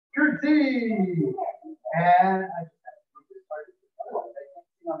courtesy. And I just have to move this part. Otherwise, I can't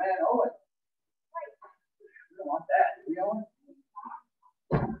see my man Owen. We don't want that, do we, Owen?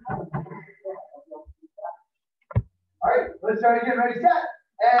 All right, let's start again. Ready, set.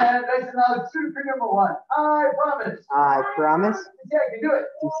 And nice and loud, shoot for number one. I promise. I promise. To say I can do it.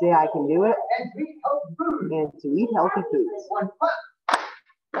 To say I can do it. And to eat healthy food. And to eat healthy foods. One clap.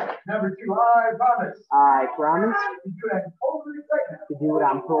 Number two, I promise. I promise. To do it I'm told with excitement. To do what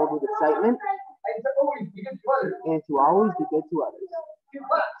I'm told with excitement. And to always be good to others. And to always be good to others. Two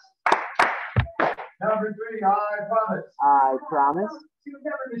claps. Number three, I promise. I promise. To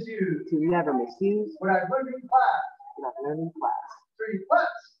never misuse. To never misuse. What I've learned in class. What I've learned in class. Three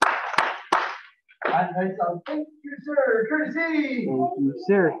claps. And nice one. Thank you, sir. Courtesy. Thank you,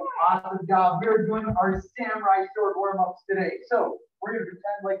 sir. Awesome job. We are doing our samurai sword warm-ups today. So we're going to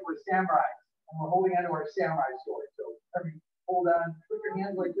pretend like we're samurais. And we're holding onto our samurai sword. So every hold on, put your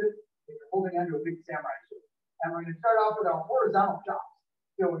hands like this. Like you're holding onto a big samurai sword. And we're going to start off with our horizontal chops.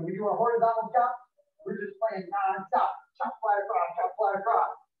 So when we do our horizontal chops, we're just playing non-stop. Chop flat across, chop flat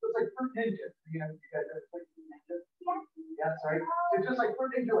across. Just like Fruit Ninja. You know, you guys ever play Fruit Ninja? Yeah, that's right. So just like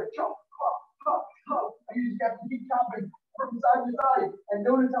Fruit Ninja, like chop, chop, chop, chop. I usually have to keep chopping from side to side. And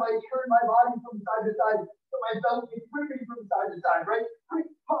notice how I turn my body from side to side. So my belt is moving from side to side, right? Quick,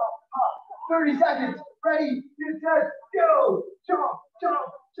 pop, pop. 30 seconds. Ready, get set, go. Chop, chop,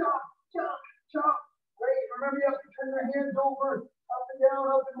 chop, chop, chop. Right? Remember you have to turn your hands over. Up and down,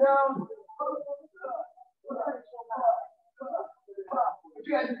 up and down. But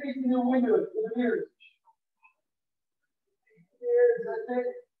you guys are facing the windows, the mirrors. There's that's it.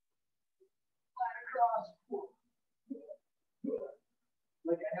 Flat across.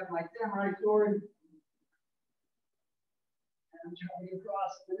 Like I have my samurai sword. And I'm chopping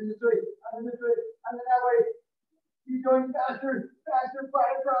across. And then this way, and then this way, and then that way. Keep going faster, faster,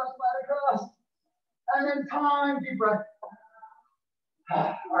 flat across. And then time, deep breath.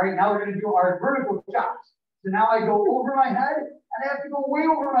 All right, now we're going to do our vertical chops. So now I go over my head, and I have to go way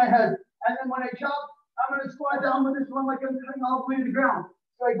over my head. And then when I chop, I'm going to squat down with this one like I'm cutting all the way to the ground.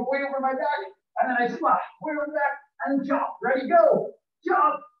 So I go way over my back, and then I squat, way over the back, and then chop. Ready, go.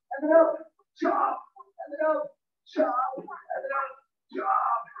 Chop, and then up, chop, and then up, chop, and then up,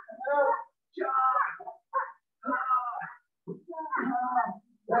 chop, and then up, chop.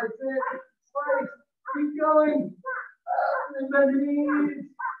 That's it. Slice. Keep going. And then bend the knees.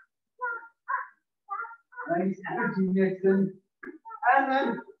 Nice energy mixing. And then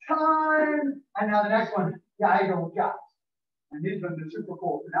time. And now the next one, diagonal chops. And these ones are super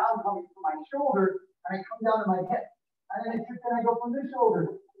cool. So now I'm coming from my shoulder and I come down to my hip. And then I go from this shoulder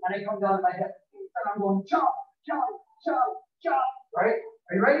and I come down to my hip. And I'm going chop, chop, chop, chop. Right?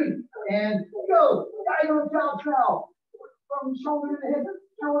 Are you ready? And go. Diagonal chops now. From shoulder to the hip,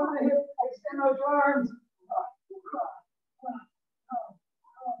 shoulder to the hip. Extend out your arms.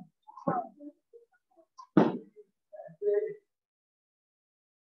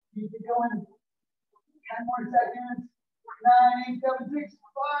 Keep it going. 10 more seconds. 9, 8, 7, 6,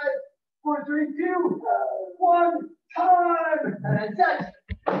 5, 4, 3, 2, 1. Time. And then set.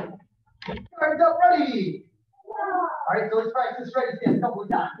 Cards up, ready. All right, so let's practice ready stand a couple of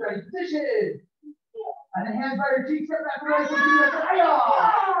times. Ready, position. And then hands by your cheeks, step back, right, so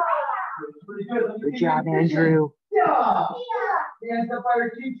pretty good. Good job, Andrew. Yeah. Hands up by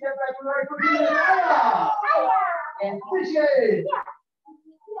your cheeks, step back, right, so and position.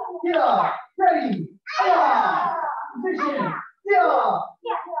 Yeah, ready. Position. Yeah,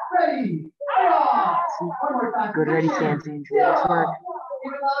 ready. One more time. Good ready stance, Andrew. Nice work.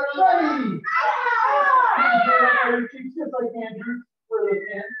 Even louder, ready. Hands by your cheeks, just like Andrew for the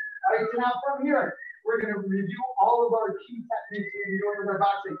pin. All right, so now from here, we're going to review all of our key techniques we're going to be doing with our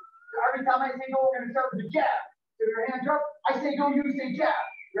boxing. So every time I say go, we're going to start with the jab. So your hands up. I say go, you say jab.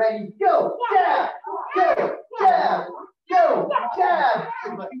 Ready, go, jab, go, jab, go, jab.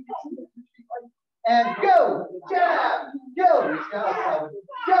 And go, jab, go,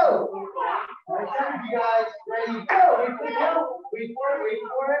 go. All right, some of you guys, ready, go. Wait for it.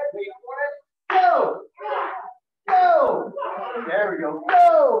 Go. Go. There we go.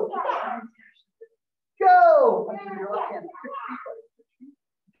 Go. Go. Your left hand.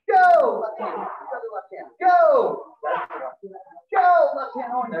 Go. Left hand. Left hand. Go. Go. Left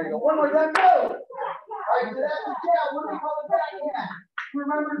hand on. There you go. One more time. Go. All right, so that's the jab. What do we call the backhand? Who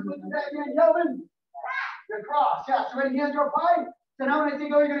remembers what the backhand, Kelvin? The cross. Yeah, so when hands are up high, so now when I say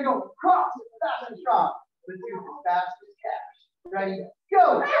go, you're going to go cross, fast and strong. Let's do this fast as cash. Ready?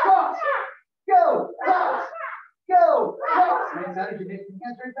 Go. Cross. Go. Cross. Go. Cross. Nice energy. Make the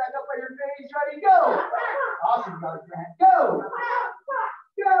hands right back up by your face. Ready? Go. Awesome. Got it. Go.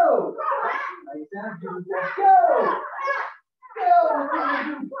 Go. energy. Let's go. Go.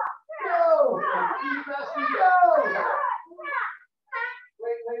 Go. Keep pressing. Go.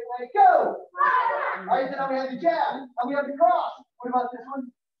 Wait. Go. All right, so now we have the jab and we have the cross. What about this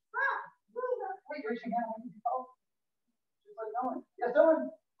one? Wait, raise your hand. Just like that one. Yes, that one.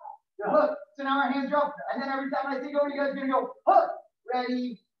 The hook. So now our hands are up. And then every time I say go, you guys are going to go hook.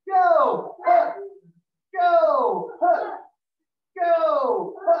 Ready, go. Hook. Go. Hook.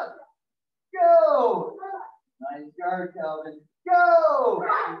 Go. Hook. Go. Nice guard, Calvin. Go.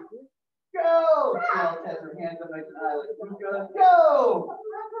 Go. Charles has her hands up nice and high like Luca. Go.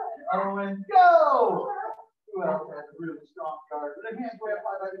 Owen. Go. Who else has a really strong guard? Put their hands way up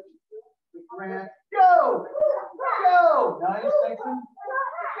high like Grant. Go. Go. Nice, Nixon.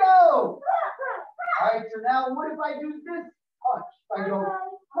 Go. All right, so now what if I do this punch? If I go,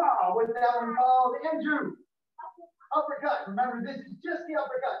 what's that one called? Andrew. Uppercut. Remember, this is just the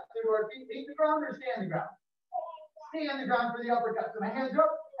uppercut. So do our feet hit the ground or stay on the ground? Stay on the ground for the uppercut. So my hands are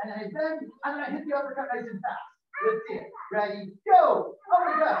up, and then I bend, and then I hit the uppercut nice and fast. Let's see it. Ready? Go.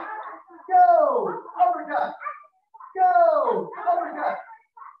 Uppercut. Go. Uppercut. Go. Uppercut.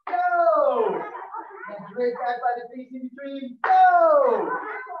 Go. And straight back by the face in between. Go.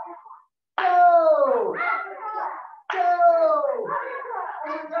 Go. Go.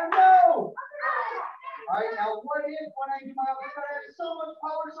 Go. All right, now what if when I do my uppercut, I have so much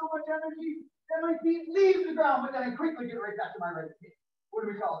power, so much energy, that my feet leave the ground, but then I quickly get right back to my right feet. What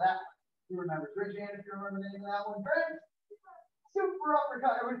do we call that? Who remembers? Raise your hand if you remember the name of that one. Brent? Super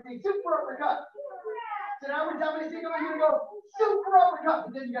uppercut. Everybody say super uppercut. So now every time I say go, you're going to go super uppercut,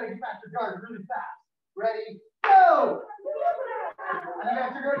 but then you got to get back to guard really fast. Ready? Go! And then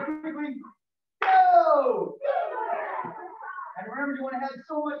back to guard quickly. Go! And remember, you want to have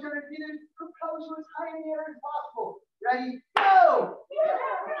so much energy that it propels you as high in the air as possible. Ready? Go!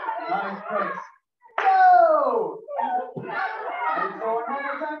 Nice place. Go! And so one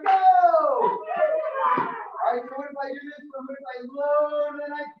more time. Go! All right, so what if I do this? What if I load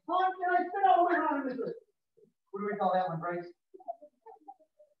and I punch and I spin all the way around this way? What do we call that one, Bryce?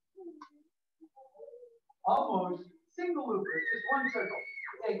 Almost single looper. It's just one circle.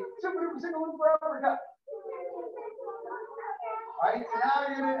 Say super looper, single looper, uppercut. All right, so now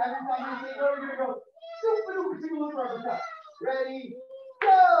you're gonna every time I say go, you're gonna go super looper, single looper, uppercut. Ready,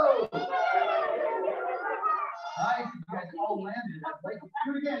 go! Nice, you guys all landed. Like,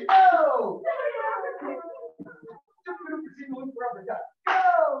 do it again. Go! Super looper, single looper, uppercut.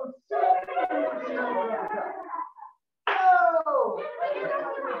 Go! Super looper, single looper, uppercut. Go!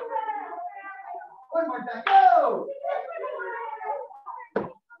 One more time. Go!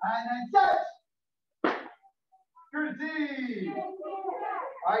 And then touch. Courtesy.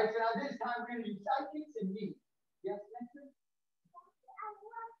 All right, so now this time we're going to do side kicks and knees. Yes, Spencer?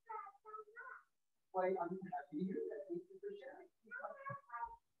 Wait, I'm happy to hear that. Thank you for sharing.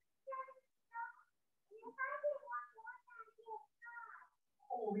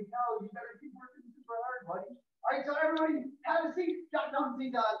 Holy cow, you better keep working super hard, buddy. All right, so everybody have a seat. Jot down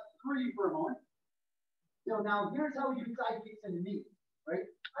these three for a moment. So now here's how we do side kicks and knees, right?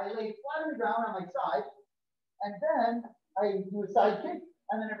 I lay flat on the ground on my side, and then I do a side kick,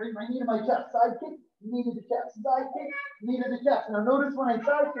 and then I bring my knee to my chest. Side kick, knee to the chest. Side kick, knee to the chest. Now notice when I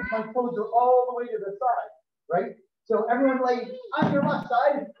side kick, my toes are all the way to the side, right? So everyone lay on your left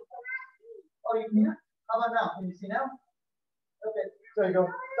side. Oh, you can hear? How about now? Can you see now? Okay, so I go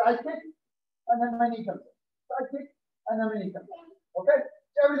side kick, and then my knee comes in. Side kick, and then my knee comes in. Okay?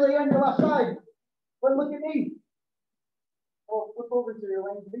 So everybody on your left side. But look at me. Well, flip over to your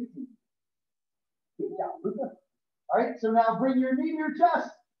lane facing. Get down, Luca. All right, so now bring your knee to your chest,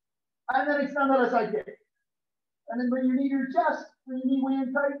 and then extend that side kick. And then bring your knee to your chest, bring your knee way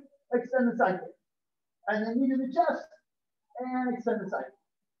in tight, extend the side kick. And then knee to the chest, and extend the side kick.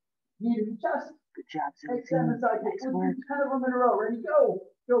 Knee to the chest, good job, extend the side kick. We'll do 10 of them in a row. Ready, go.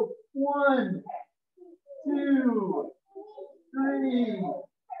 Go. 1, 2, 3,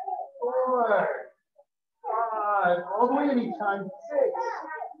 4, 5, all the way in each time. 6,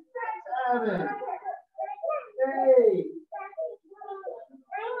 7, 8,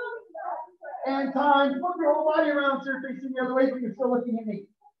 and time. Put your whole body around, so you're facing the other way, but you're still looking at me.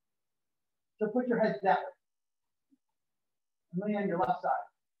 So put your head down. Lay on your left side.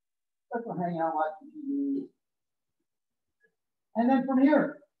 Let's go hang out watching TV. And then from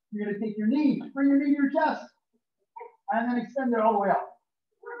here, you're going to take your knee, bring your knee to your chest, and then extend it all the way up.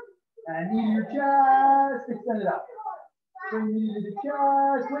 And knee to your chest, extend it up. Bring knee to the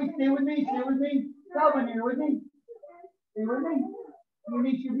chest. Wait, stay with me, stay with me. Calvin, you're with me? Stay with me. Your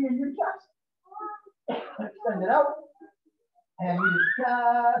knee should be in your chest. Extend it out. And knee to the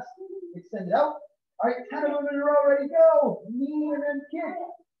chest. Extend it out. All right, 10 of them in a row, ready, go. Knee and then kick.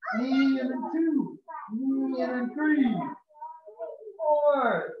 Knee and then 2. Knee and then 3.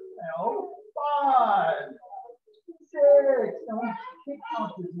 4. No. 5. 6. Now kick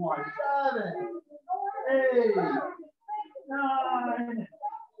count is 1. 7. 8. 9.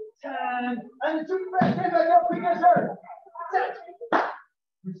 10. And the super fast. Stand back up. Pick us her. Set.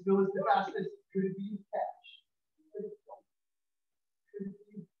 Which still is the fastest. Could it be catch? Could it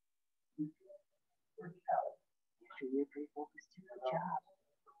be? Or cow? You're pretty focused. Good job.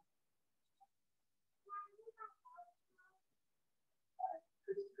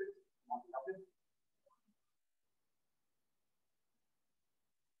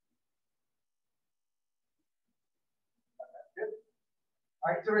 All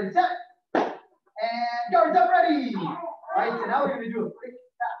right, so ready, set. And guards up, ready. All right, so now we're going to do a quick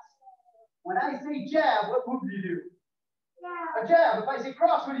pass. When I say jab, what move do you do? A jab. If I say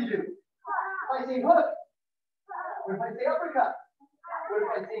cross, what do you do? If I say hook. What if I say uppercut? What if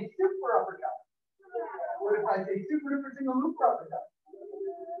I say super uppercut? What if I say super duper single loop uppercut?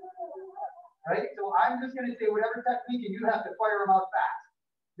 Right? So I'm just going to say whatever technique, and you have to fire them out fast.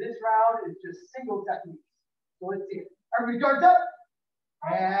 This round is just single techniques. So let's see it. Everybody guards up.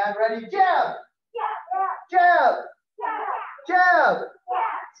 And ready, jab. Jab. Jab.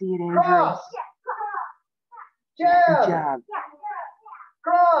 See it, Andrew. Cross. Good Jab. job.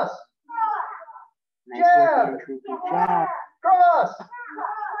 Cross. Nice work, Jab. Andrew. Good job. Cross.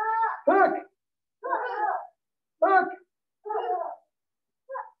 Hook. Hook.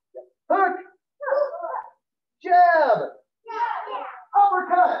 Hook. Jab.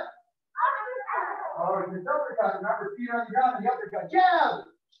 Uppercut. Oh, it's uppercut. Remember, feet on the ground and the uppercut. Jab.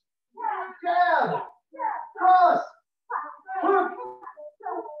 Jab. Cross. Hook.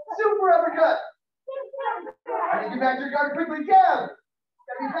 Super uppercut. I need to get back to your guard quickly. Jab.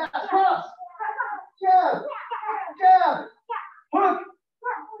 Gotta be fast. Cross. Jab. Jab. Hook.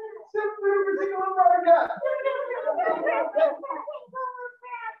 Super single uppercut.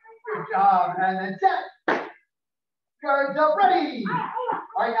 Good job. And then set. Guards up, ready.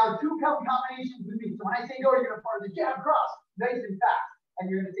 All right, now 2 count combinations with me. So when I say go, you're going to fire the jab cross, nice and fast. And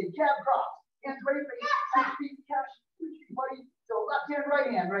you're going to say jab cross. Hands ready, face, 6 feet, cash, 2 feet, buddy. So left hand, right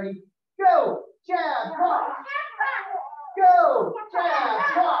hand, ready. Go. Jab cross. Go. Jab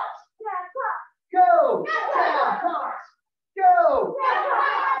cross. Go. Jab cross. Go.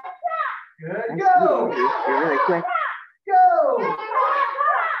 Good. Nice Go. speed, Andrew. You're really quick. Go.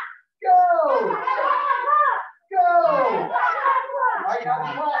 Go. Go. All right, now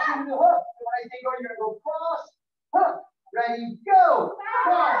cross into the hook. So when I say go, you're going to go cross, hook. Ready, go.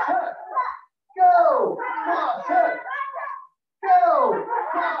 Cross, hook. Go. Cross, hook. Go.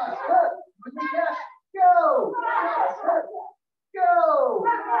 Cross, hook. With me, cash. Go. Cross, hook. Go.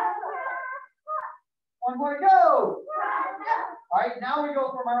 One more, go. All right, now we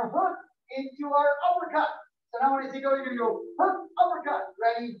go from our hook into our uppercut. So now when I say go, you're going to go hook, uppercut.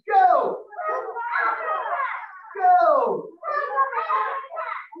 Ready, go. Go.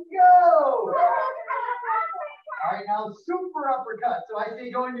 Go. All right, now super uppercut. So I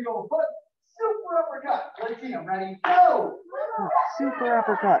say go and you go hook, super uppercut. Let's see them. Ready, go. Super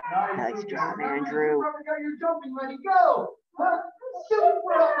uppercut. Nice Nice job, Now Andrew. super uppercut, you're jumping. Ready, go. Hook,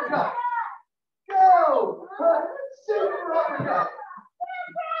 super uppercut. Go. Hook, super uppercut.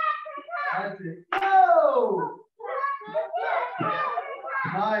 That's it. Go.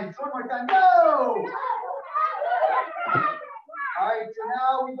 Nice. One more time. Go. All right, so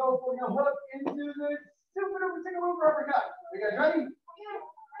now we go from the hook into the super duper single loop uppercut. You guys ready?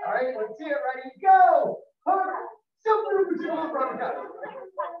 All right, let's see it. Ready? Go. Hook. Super duper single loop uppercut.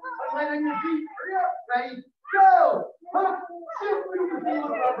 Land on your feet. Hurry up. Ready? Go. Hook. Super duper single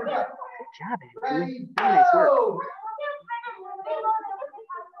loop uppercut. Good job, Andrew. Ready? Very nice work. Go.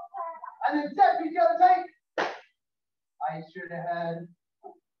 And then set. Keep the other tight. I should have had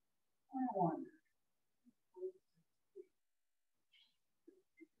one.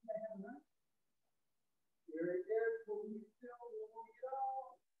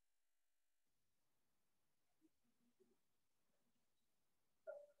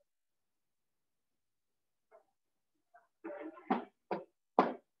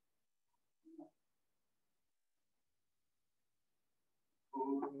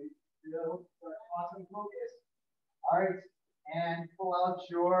 Awesome focus. All right, and pull out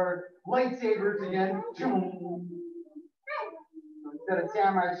your lightsabers again. So instead of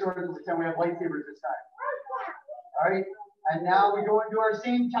samurai swords this time, we have lightsabers this time. All right, and now we go into our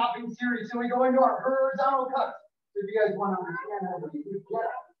same chopping series. So we go into our horizontal cuts. So if you guys want to understand how we do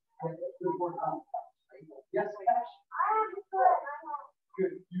that, good horizontal cuts. Yes, Cash?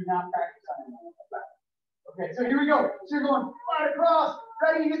 Good. Do not practice on it. Okay, so here we go. So you're going flat across.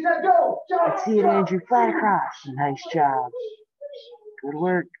 Ready, get set, go. Jump. Let's see it, Andrew. Flat across. Nice job. Good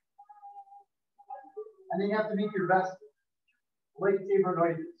work. And then you have to make your best lightsaber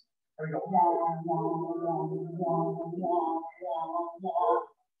noises. There we go. Wah, wah, wah, wah, wah, wah.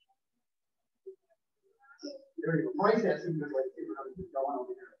 There we go. Bryce has some good lightsaber noises going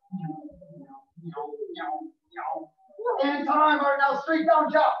over here. And time. All right, now straight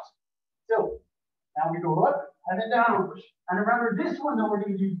down chops. So now we go up and then down. And remember this one though, we're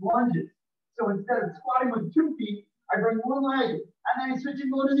going to use lunges. So instead of squatting with 2 feet, I bring one leg and then I switch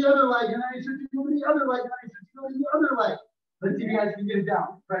and go to the other leg and then I switch and go to the other leg and then I switch and go to the other leg. Let's see if you guys can get it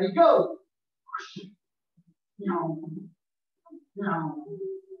down. Ready, go. No.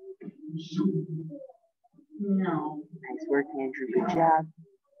 Nice work, Andrew. Good job.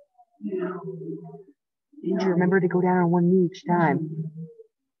 Andrew, remember to go down on one knee each time.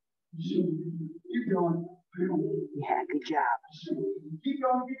 Keep going. Yeah, good job. Keep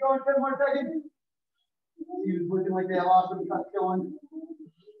going. 10 more seconds. He was looking like they lost some cuts going.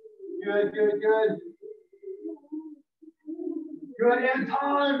 Good. Good, and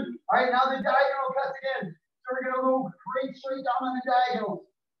time. All right, now the diagonal cuts again. So we're going to move straight down on the diagonals.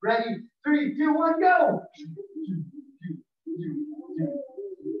 Ready? 3, 2, 1, go.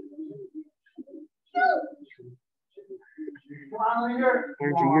 Come on, leader.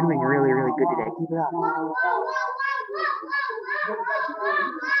 Andrew, you're doing really, really good today. Keep it up.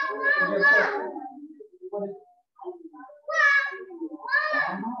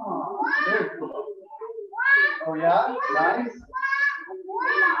 Oh, yeah? Nice.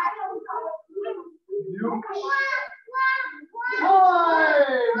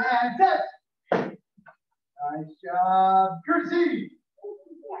 Time and set. Nice job. Courtesy.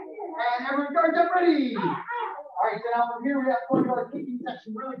 And everyone guards up ready. All right, so now from here we have to go to our kicking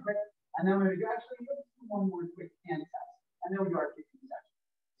section really quick. And then we're going to actually do one more quick hand test. And then we do our kicking section.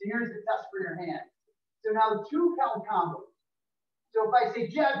 So here's the test for your hand. So now 2 count combos. So if I say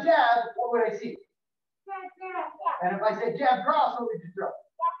jab, jab, what would I see? And if I say jab, cross, what would you throw?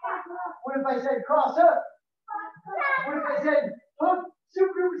 What if I said cross up? What if I said hook,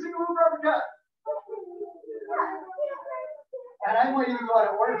 super single hook uppercut? And I want you to go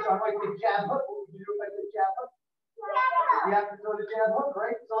out of order, so I might say jab hook. What would you do if I said jab hook? You have to throw the jab hook,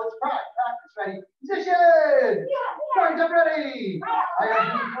 right? So let's practice. Ready? Position! Guards up ready! I gotta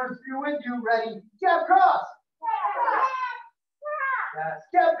do the first few with you. Ready? Jab cross! Yes,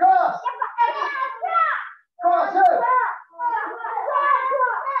 jab cross! Cross up!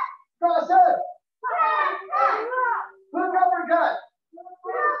 Cross up! Hook uppercut!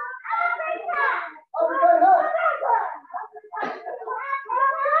 Uppercut hook!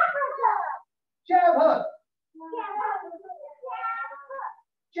 Jab hook!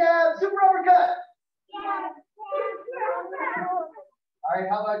 Jab super uppercut! All right,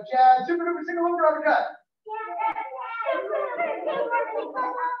 how about jab super duper single over uppercut?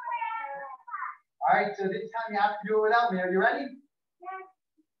 All right, so this time you have to do it without me. Are you ready?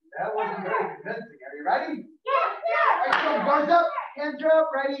 That wasn't very convincing. Are you ready? All right, so guards up, hands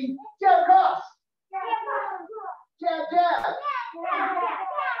up, ready, jab cross. Jab, jab.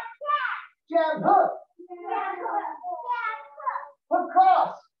 Jab hook. Hook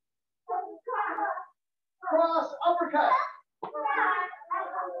cross. Cross uppercut.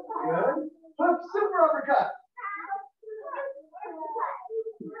 Good. Hook super uppercut.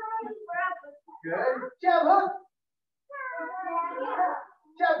 Good. Jab hook.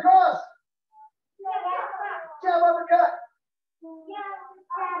 Jab cross. Jab uppercut.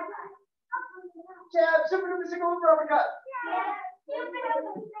 Jab super duper single over uppercut.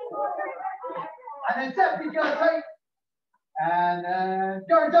 And then set, feet down tight. And then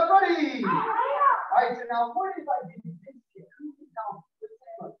guards up ready. All right, so now what if I did this kick? Who can tell me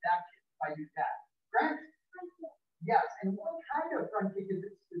what's that kick if I do that? Grant? Yes, and what kind of front kick is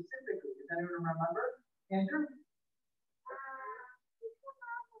it specifically? Does anyone remember? Andrew?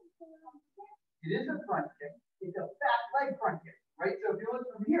 It is a front kick. It's a back leg front kick, right? So if you look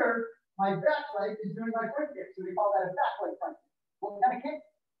from here, my back leg is doing my front kick. So we call that a back leg front kick. What kind of kick?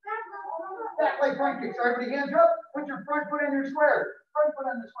 Back leg front kick. So everybody hands up. Put your front foot in your square. Front foot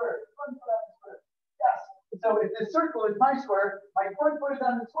on the square. Front foot on the square. Yes. So if this circle is my square, my front foot is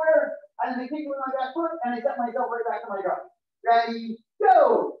on the square, and then I kick with my back foot, and I set myself right back to my guard. Ready?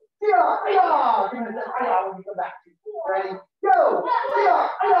 Go! Yeah! Yeah! You're gonna set when we come back. Ready? Go! Yeah!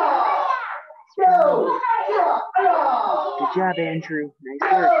 Yeah! Go! Yeah! Yeah! Good job, Andrew. Nice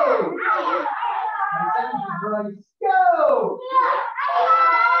Go! work. Nice energy, Bryce. Go!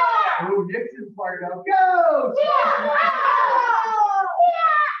 Oh, Nixon's fired up. Go!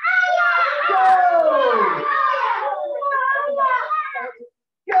 Go!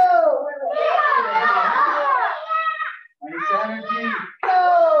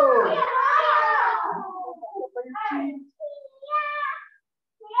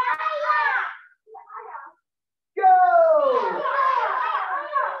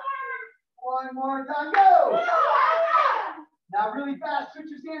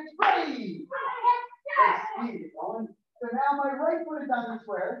 on the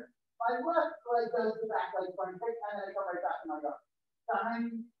square. My left leg does the back leg front kick, and then I come right back to my guard.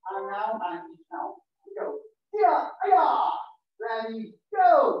 Time, I'm now, on each count. We go. Yeah, yeah. Ready,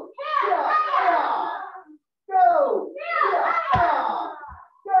 go. Yeah, yeah. Go. Yeah, yeah.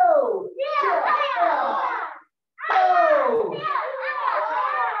 Go. Yeah, yeah. Go.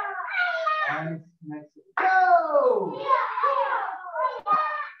 And next. Go. Go.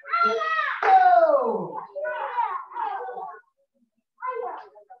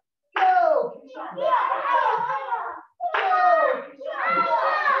 Go.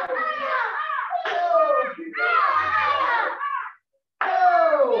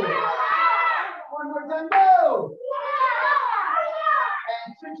 One more time, go! And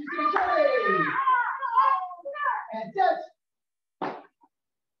switch your feet, and touch.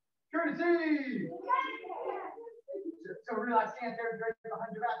 Courtesy! So relax, stand there, right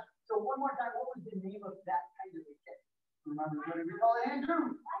behind your back. So one more time, what was the name of that kind of a kick? Remember, what did we call it,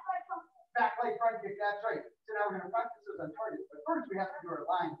 Andrew? Back leg front kick, that's right. So now we're going to practice those on target. But first, we have to do our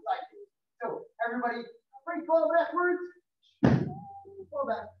line side kick. So everybody, free fall backwards. Fall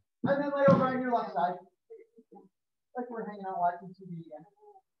back. And then lay over on your left side. Like we're hanging out watching TV again.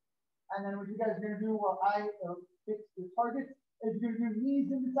 And then what you guys are going to do while I fix the target is you're going to do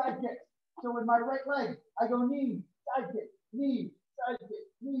knees into side kicks. So with my right leg, I go knee, side kick, knee, side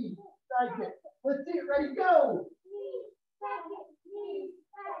kick, knee, side kick. Let's see it. Ready, go.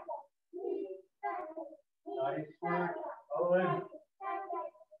 Nice work. Owen.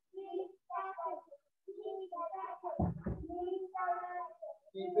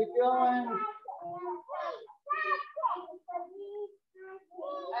 Keep it going.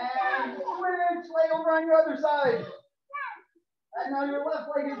 And switch. Lay over on your other side. And now your left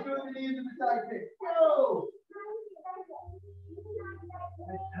leg is doing the knee into the side kick. Go.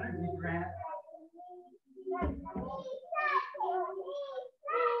 Nice energy, Grant.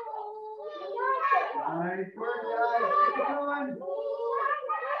 Nice work, guys. Keep it going.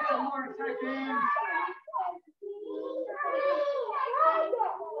 10 more seconds.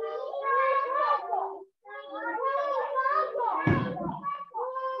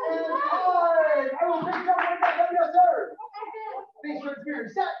 And hard. I will pick up one back up, yes, sir. Face towards mirror.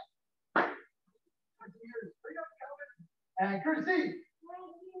 Set. And courtesy.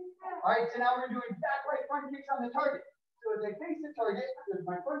 All right, so now we're doing back leg front kicks on the target. So as I face the target, there's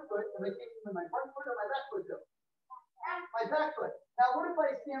my front foot, and I kick with my front foot or my back foot go. My back foot. Now, what if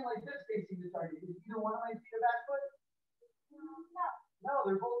I stand like this facing the target? Is either one of my feet a back foot? No,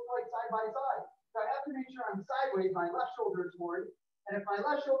 they're both like side by side. So I have to make sure I'm sideways, my left shoulder is forward. And if my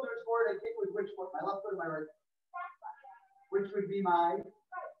left shoulder is forward, I kick with which foot? My left foot or my right foot? Which would be my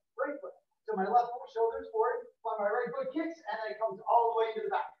right foot. So my left shoulder is forward, while my right foot kicks, and then it comes all the way into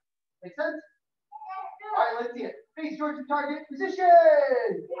the back. Make sense? All right, let's see it. Face towards the target, position.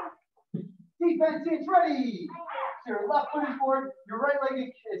 Defense, it's ready. So your left foot is forward, your right leg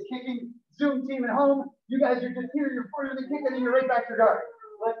is kicking. Zoom team at home. You guys are just here, you're forward of the kick, and then you're right back to guard.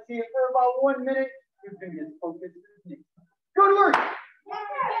 Let's see it for about 1 minute. Who's going to get focused? Go to work.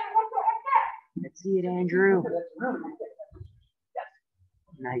 Let's see it, Andrew.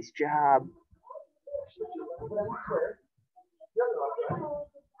 Nice job.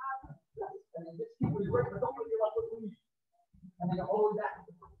 And then just keep with your right, but don't put your left foot loose. And then hold that.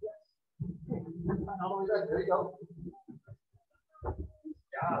 Yes. All the way back. There you go. Good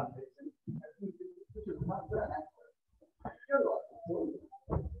job, Jason. Put your left foot on that. Good one.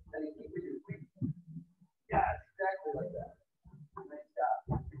 And then keep with your feet. Yes, exactly like that. Nice job.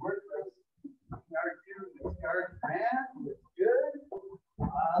 Good work, Chris. Guard two. Guard man. That's good.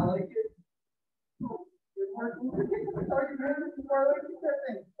 I like it. Good work. Target man. Keep that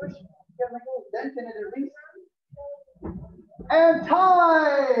thing. Push. Dent in it at least. And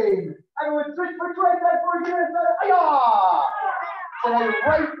time! Everyone switch foot right side forward here inside. Ayah! So now your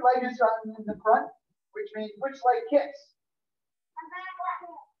right leg is in the front, which means which leg kicks?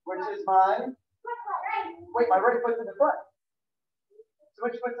 Which is my? Wait, my right foot's in the front. So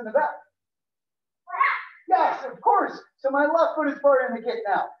which foot's in the back? Yes, of course. So my left foot is forward in the kick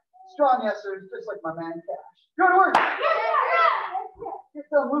now. Strong, yes, sir. Just like my man Cash. Good work. Get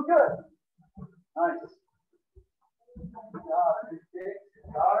some, move good. Nice. Good job. Good kick.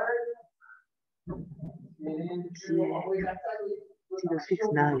 Guard. Get into all the way back side. See those kicks?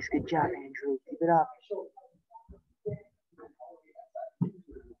 Nice. Good job, Andrew. Keep it up.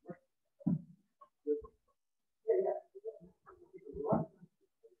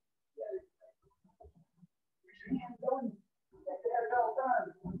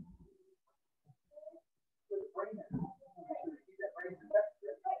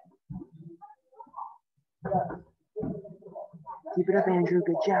 Keep it up, Andrew.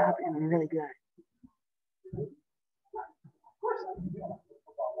 Good job. And really good.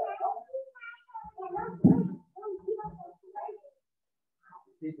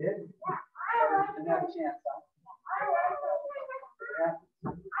 He did? Didn't have a chance, huh? Yeah. I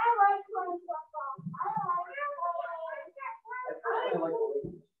like playing football. I like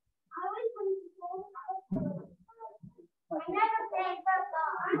the I never played football.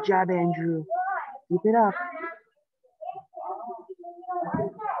 Good job, Andrew. Keep it up.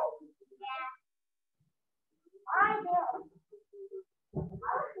 I do.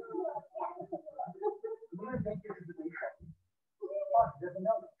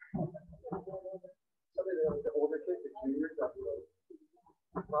 The older kids, the juniors, that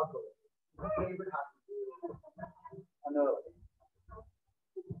favorite hockey. I know.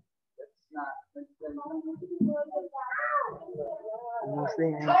 It's not. Almost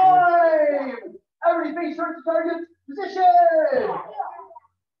there, Andrew. Time! Everybody starts to target position!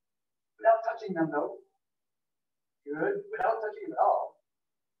 Without touching them, though. Good. Without touching them at all.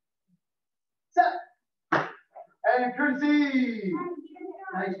 Set! And courtesy!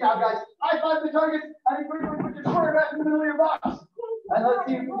 Nice job, guys. High five the targets, and quickly put your square back in the middle of your box. And let's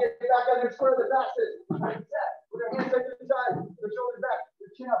see if we can get back on their square the fastest. Set. With your hands side to the side, the shoulders back, your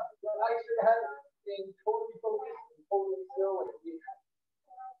chin up, your eyes straight ahead, being totally focused and totally still like you.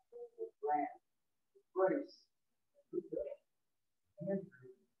 Grand. Brace. And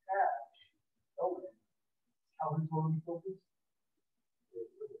catch. Open. How we totally focused.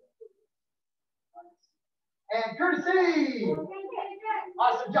 And courtesy!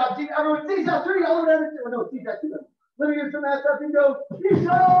 Awesome job, team. Everyone, sees that three. All over everything. No, sees that two. Let me get some ass up and go. Pizza!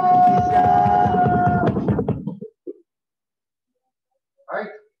 All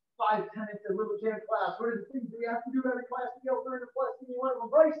right, 5 tenets of Lil Champs class. What are the things we have to do every class to be able to learn a class? Give me one of them,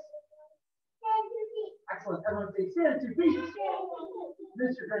 Bryce. Excellent. Everyone say stand 2 feet.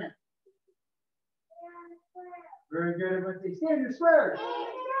 Mr. Grant. Very good. Everyone say stand your square.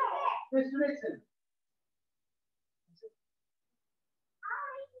 Mr. Nixon.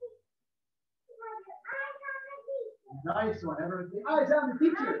 Nice one. Everyone say eyes on the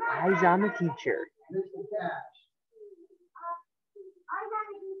teacher. Eyes on the teacher. Mr. Cash.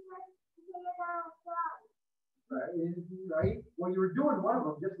 Right. Well, you were doing one of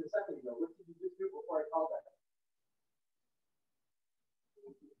them just a second ago. What did you just do before I called that?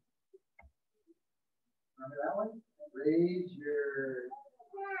 Remember that one? Raise your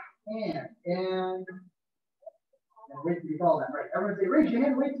hand and wait to be called on. Right. Everyone say raise your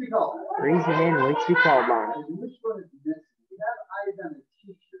hand, wait to be called on. Raise your hand, wait to be called on. Which one is missing? We have eyes on the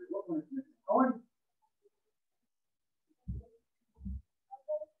teacher. What one is missing? Owen?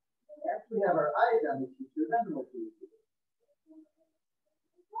 Actually have our eyes on the teacher, then we'll do it.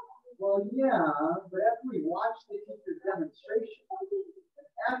 Well, yeah, but after we watch the teacher's demonstration, and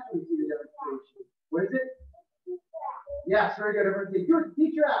after we see the demonstration, what is it? Yes, very good. Everyone say, do what the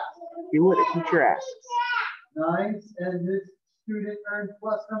teacher asks. Do what the teacher asks. Nice. And this student earned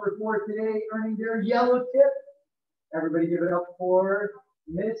plus number 4 today, earning their yellow tip. Everybody give it up for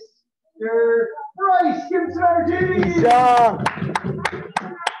Mr. Bryce. Give him some energy. Pizza.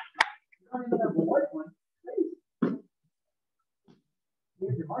 I don't even have a white one.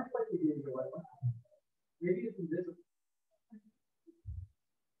 Maybe the mark like you did the white one. Maybe it's invisible.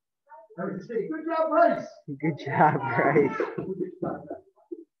 I would say, good job, Bryce. Good job, Bryce.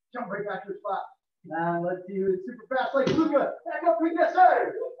 Jump right back to the spot. Now let's see who's super fast like Luca. Back up, we get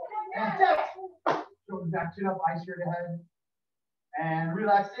started. And set. Shoulders back, chin up, eyes straight ahead. And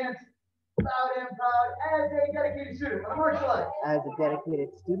relax stance. Loud and proud as a dedicated student of martial arts. As a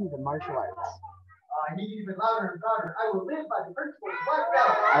dedicated student of martial arts. I need even louder and prouder. I will live by the principles of black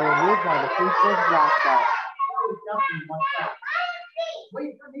belt. I will live by the principles of black belt.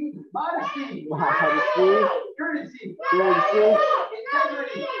 Wait for me. Modesty. Modesty. Courtesy. Courtesy.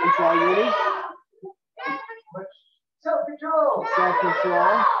 Integrity. Integrity. Self-control.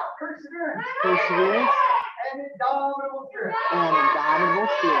 Self-control. Perseverance. Perseverance. And indomitable spirit. And indomitable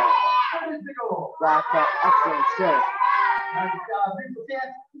spirit. What is the goal? Black belt. Excellent, sir. Nice job. Mental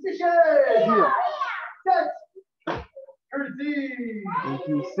stance. Position. Heel. Set. Courtesy. Thank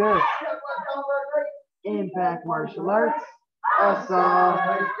you, sir. Step left, down, left, right. Impact martial arts. Awesome.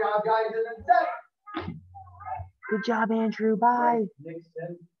 Nice job, guys. And then set. Good job, Andrew. Bye.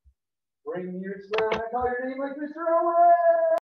 Nixon. Bring your square when I call your name like Mr. Owen.